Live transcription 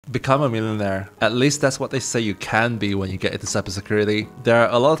become a millionaire. At least that's what they say you can be when you get into cybersecurity. There are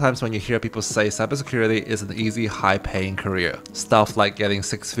a lot of times when you hear people say cybersecurity is an easy, high-paying career. Stuff like getting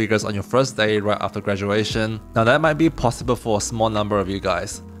 6 figures on your first day right after graduation. Now that might be possible for a small number of you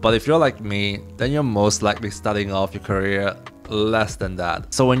guys, but if you're like me, then you're most likely starting off your career less than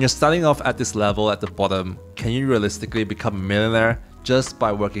that. So when you're starting off at this level at the bottom, can you realistically become a millionaire just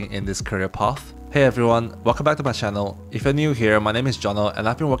by working in this career path? Hey everyone, welcome back to my channel. If you're new here, my name is Jono and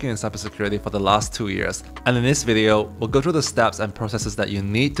I've been working in cybersecurity for the last 2 years. And in this video, we'll go through the steps and processes that you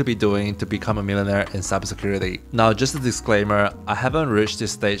need to be doing to become a millionaire in cybersecurity. Now, just a disclaimer, I haven't reached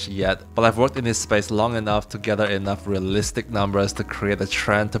this stage yet, but I've worked in this space long enough to gather enough realistic numbers to create a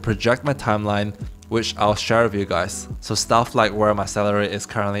trend to project my timeline, which I'll share with you guys. So stuff like where my salary is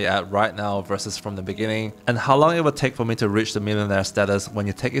currently at right now versus from the beginning, and how long it would take for me to reach the millionaire status when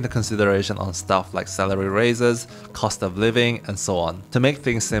you take into consideration on stuff like salary raises, cost of living, and so on. To make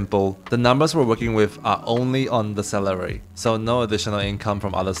things simple, the numbers we're working with are only on the salary, so no additional income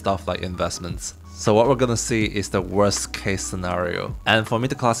from other stuff like investments. So what we're gonna see is the worst case scenario. And for me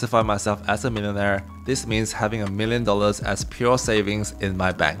to classify myself as a millionaire, this means having $1 million as pure savings in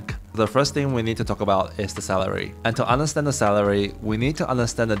my bank. The first thing we need to talk about is the salary. And to understand the salary, we need to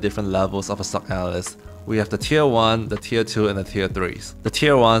understand the different levels of a SOC analyst. We have the tier 1, the tier 2, and the tier 3s. The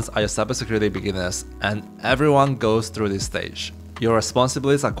tier 1s are your cybersecurity beginners, and everyone goes through this stage. Your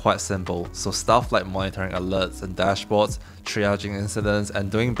responsibilities are quite simple, so stuff like monitoring alerts and dashboards, triaging incidents, and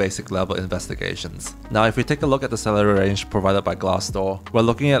doing basic level investigations. Now, if we take a look at the salary range provided by Glassdoor, we're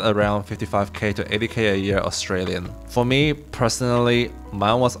looking at around 55k to 80k a year Australian. For me, personally,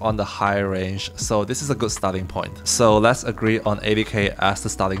 mine was on the high range, so this is a good starting point. So let's agree on 80k as the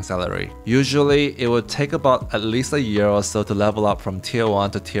starting salary. Usually, it would take about at least a year or so to level up from tier 1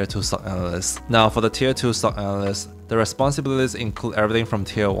 to tier 2 SOC analyst. Now, for the tier 2 SOC analyst, the responsibilities include everything from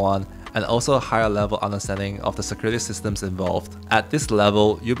tier 1 and also a higher level understanding of the security systems involved. At this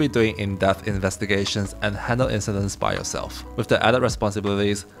level, you'll be doing in-depth investigations and handle incidents by yourself. With the added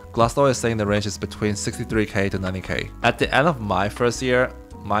responsibilities, Glassdoor is saying the range is between 63k to 90k. At the end of my first year,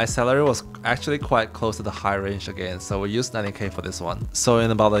 my salary was actually quite close to the high range again, so we used 90k for this one. So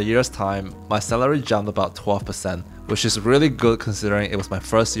in about a year's time, my salary jumped about 12%, which is really good considering it was my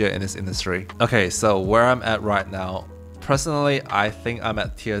first year in this industry. Okay, so where I'm at right now, personally, I think I'm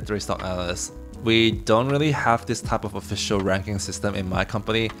at tier 3 SOC analyst. We don't really have this type of official ranking system in my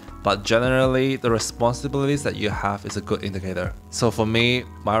company, but generally the responsibilities that you have is a good indicator. So for me,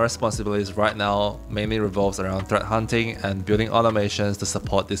 my responsibilities right now mainly revolves around threat hunting and building automations to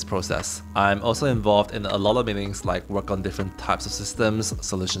support this process. I'm also involved in a lot of meetings like work on different types of systems,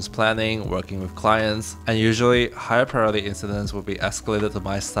 solutions planning, working with clients, and usually higher priority incidents will be escalated to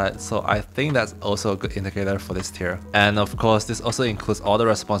my side, so I think that's also a good indicator for this tier. And of course, this also includes all the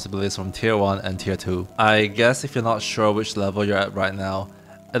responsibilities from tier 1 and tier 2. I guess if you're not sure which level you're at right now,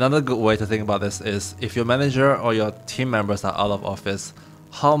 another good way to think about this is if your manager or your team members are out of office,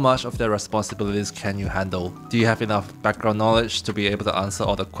 how much of their responsibilities can you handle? Do you have enough background knowledge to be able to answer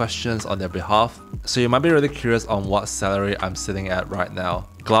all the questions on their behalf? So you might be really curious on what salary I'm sitting at right now.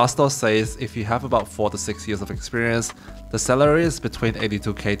 Glassdoor says if you have about 4 to 6 years of experience, the salary is between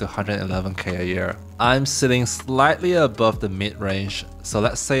 82k to 111k a year. I'm sitting slightly above the mid-range, so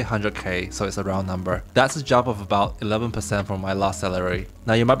let's say 100k, so it's a round number. That's a jump of about 11% from my last salary.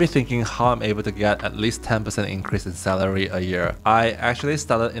 Now you might be thinking how I'm able to get at least 10% increase in salary a year. I actually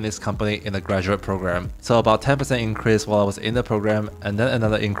started in this company in a graduate program, so about 10% increase while I was in the program and then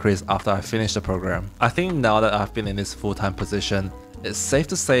another increase after I finished the program. I think now that I've been in this full-time position, it's safe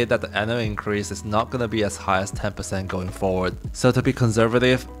to say that the annual increase is not going to be as high as 10% going forward. So to be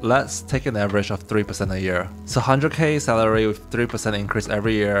conservative, let's take an average of 3% a year. So 100k salary with 3% increase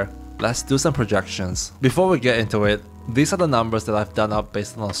every year. Let's do some projections. Before we get into it, these are the numbers that I've done up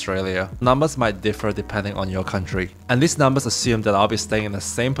based on Australia. Numbers might differ depending on your country. And these numbers assume that I'll be staying in the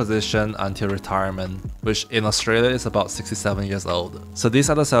same position until retirement, which in Australia is about 67 years old. So these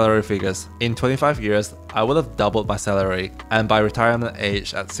are the salary figures. In 25 years, I would have doubled my salary, and by retirement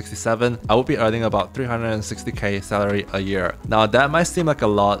age at 67, I would be earning about 360k salary a year. Now that might seem like a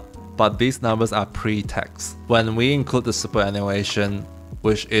lot, but these numbers are pre-tax. When we include the superannuation,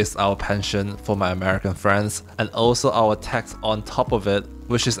 which is our pension for my American friends, and also our tax on top of it,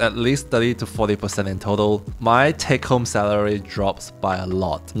 which is at least 30 to 40% in total, my take-home salary drops by a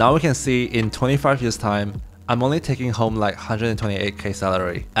lot. Now we can see in 25 years time, I'm only taking home like 128k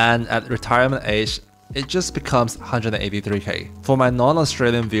salary, and at retirement age, it just becomes 183k. For my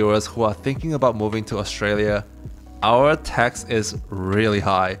non-Australian viewers who are thinking about moving to Australia, our tax is really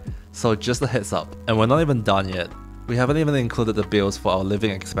high, so just a heads up. And we're not even done yet. we haven't even included the bills for our living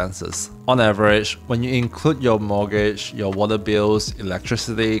expenses. On average, when you include your mortgage, your water bills,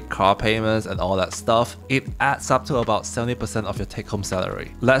 electricity, car payments, and all that stuff, it adds up to about 70% of your take-home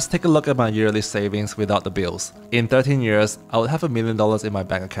salary. Let's take a look at my yearly savings without the bills. In 13 years, I would have $1 million in my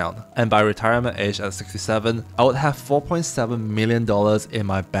bank account, and by retirement age at 67, I would have $4.7 million in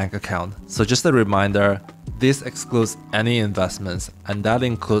my bank account. So just a reminder, this excludes any investments, and that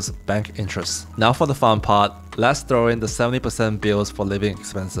includes bank interest. Now for the fun part, let's throw in the 70% bills for living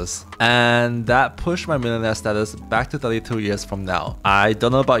expenses. And that pushed my millionaire status back to 32 years from now. I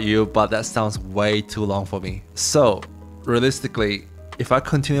don't know about you, but that sounds way too long for me. So, realistically, if I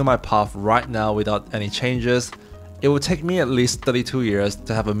continue my path right now without any changes, it would take me at least 32 years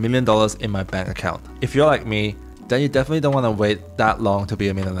to have $1 million in my bank account. If you're like me, then you definitely don't want to wait that long to be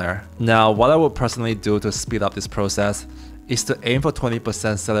a millionaire. Now, what I would personally do to speed up this process is to aim for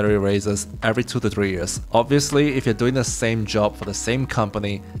 20% salary raises every 2 to 3 years. Obviously, if you're doing the same job for the same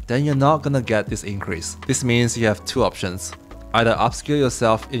company, then you're not gonna get this increase. This means you have two options. Either upskill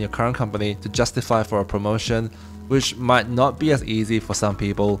yourself in your current company to justify for a promotion, which might not be as easy for some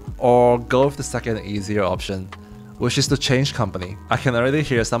people, or go with the second easier option, which is to change company. I can already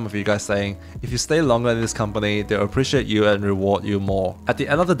hear some of you guys saying, if you stay longer in this company, they'll appreciate you and reward you more. At the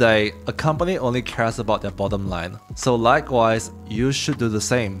end of the day, a company only cares about their bottom line. So likewise, you should do the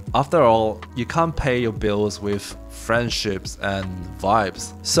same. After all, you can't pay your bills with friendships and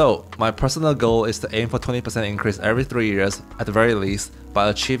vibes. So my personal goal is to aim for 20% increase every 3 years at the very least by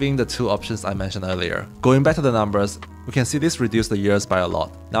achieving the two options I mentioned earlier. Going back to the numbers, we can see this reduced the years by a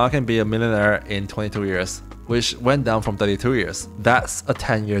lot. Now I can be a millionaire in 22 years. Which went down from 32 years. That's a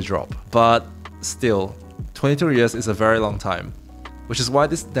 10-year drop. But still, 22 years is a very long time, which is why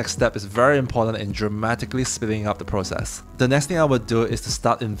this next step is very important in dramatically speeding up the process. The next thing I would do is to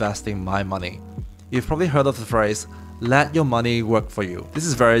start investing my money. You've probably heard of the phrase, let your money work for you. This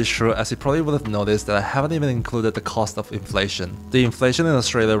is very true, as you probably would have noticed that I haven't even included the cost of inflation. The inflation in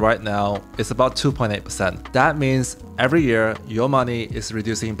Australia right now is about 2.8%. That means every year, your money is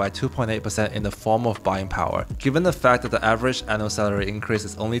reducing by 2.8% in the form of buying power. Given the fact that the average annual salary increase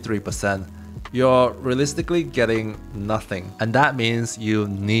is only 3%, you're realistically getting nothing, and that means you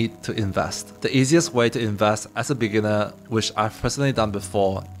need to invest. The easiest way to invest as a beginner, which I've personally done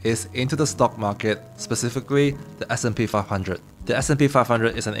before, is into the stock market, specifically the S&P 500. The S&P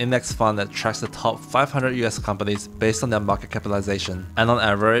 500 is an index fund that tracks the top 500 US companies based on their market capitalization, and on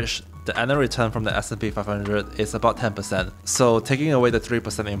average, the annual return from the S&P 500 is about 10%. So taking away the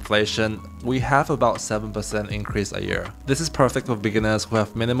 3% inflation, we have about 7% increase a year. This is perfect for beginners who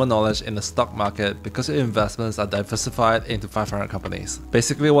have minimal knowledge in the stock market because your investments are diversified into 500 companies.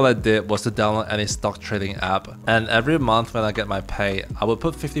 Basically what I did was to download any stock trading app, and every month when I get my pay, I would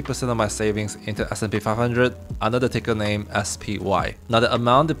put 50% of my savings into S&P 500 under the ticker name SPY. Now the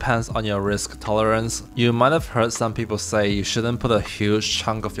amount depends on your risk tolerance. You might have heard some people say you shouldn't put a huge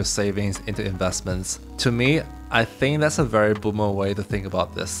chunk of your savings into investments. To me, I think that's a very boomer way to think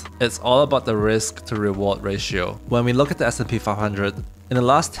about this. It's all about the risk to reward ratio. When we look at the S&P 500, in the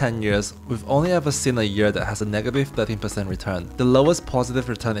last 10 years, we've only ever seen a year that has a negative 13% return. The lowest positive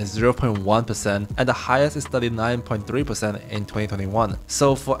return is 0.1% and the highest is 39.3% in 2021.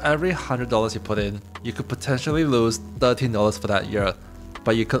 So for every $100 you put in, you could potentially lose $13 for that year,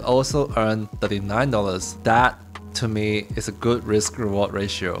 but you could also earn $39. That, to me, is a good risk-reward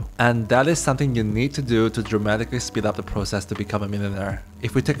ratio. And that is something you need to do to dramatically speed up the process to become a millionaire.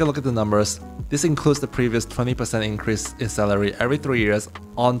 If we take a look at the numbers, this includes the previous 20% increase in salary every 3 years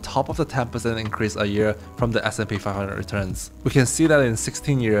on top of the 10% increase a year from the S&P 500 returns. We can see that in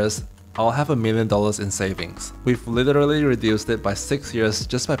 16 years, I'll have $1 million in savings. We've literally reduced it by 6 years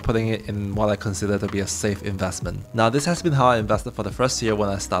just by putting it in what I consider to be a safe investment. Now this has been how I invested for the first year when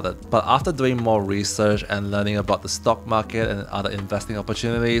I started, but after doing more research and learning about the stock market and other investing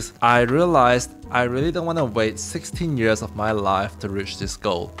opportunities, I realized I really don't want to wait 16 years of my life to reach this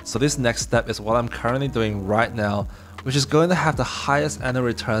goal. So this next step is what I'm currently doing right now, which is going to have the highest annual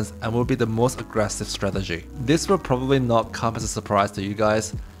returns and will be the most aggressive strategy. This will probably not come as a surprise to you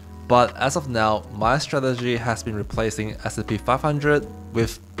guys, but as of now, my strategy has been replacing S&P 500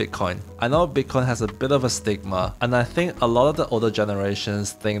 with Bitcoin. I know Bitcoin has a bit of a stigma, and I think a lot of the older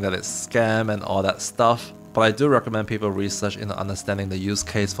generations think that it's scam and all that stuff, but I do recommend people research into understanding the use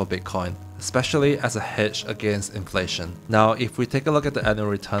case for Bitcoin, especially as a hedge against inflation. Now, if we take a look at the annual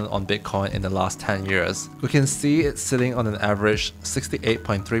return on Bitcoin in the last 10 years, we can see it's sitting on an average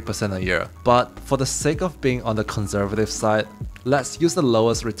 68.3% a year. But for the sake of being on the conservative side, Let's use the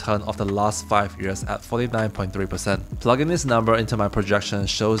lowest return of the last 5 years at 49.3%. Plugging this number into my projection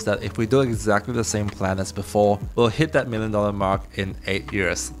shows that if we do exactly the same plan as before, we'll hit that $1 million mark in 8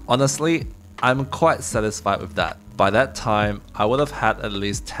 years. Honestly, I'm quite satisfied with that. By that time, I would have had at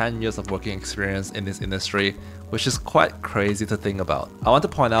least 10 years of working experience in this industry, which is quite crazy to think about. I want to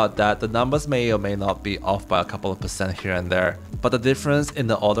point out that the numbers may or may not be off by a couple of percent here and there, but the difference in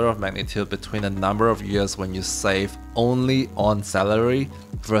the order of magnitude between the number of years when you save only on salary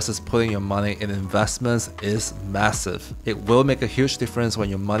versus putting your money in investments is massive. It will make a huge difference when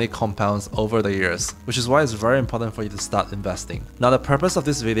your money compounds over the years, which is why it's very important for you to start investing. Now, the purpose of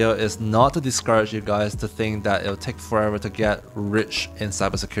this video is not to discourage you guys to think that it'll take forever to get rich in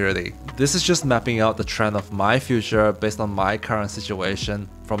cybersecurity. This is just mapping out the trend of my future based on my current situation,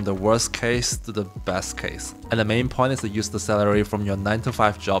 from the worst case to the best case. And the main point is to use the salary from your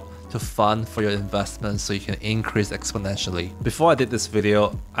 9-to-5 job to fund for your investments so you can increase exponentially. Before I did this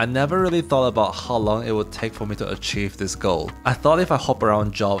video, I never really thought about how long it would take for me to achieve this goal. I thought if I hop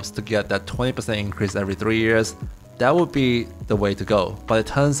around jobs to get that 20% increase every 3 years, that would be the way to go. But it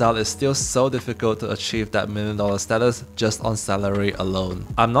turns out it's still so difficult to achieve that $1 million status just on salary alone.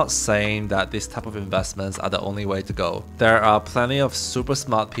 I'm not saying that these type of investments are the only way to go. There are plenty of super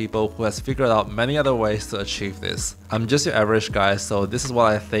smart people who has figured out many other ways to achieve this. I'm just your average guy, so this is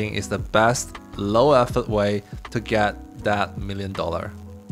what I think is the best low effort way to get that $1 million.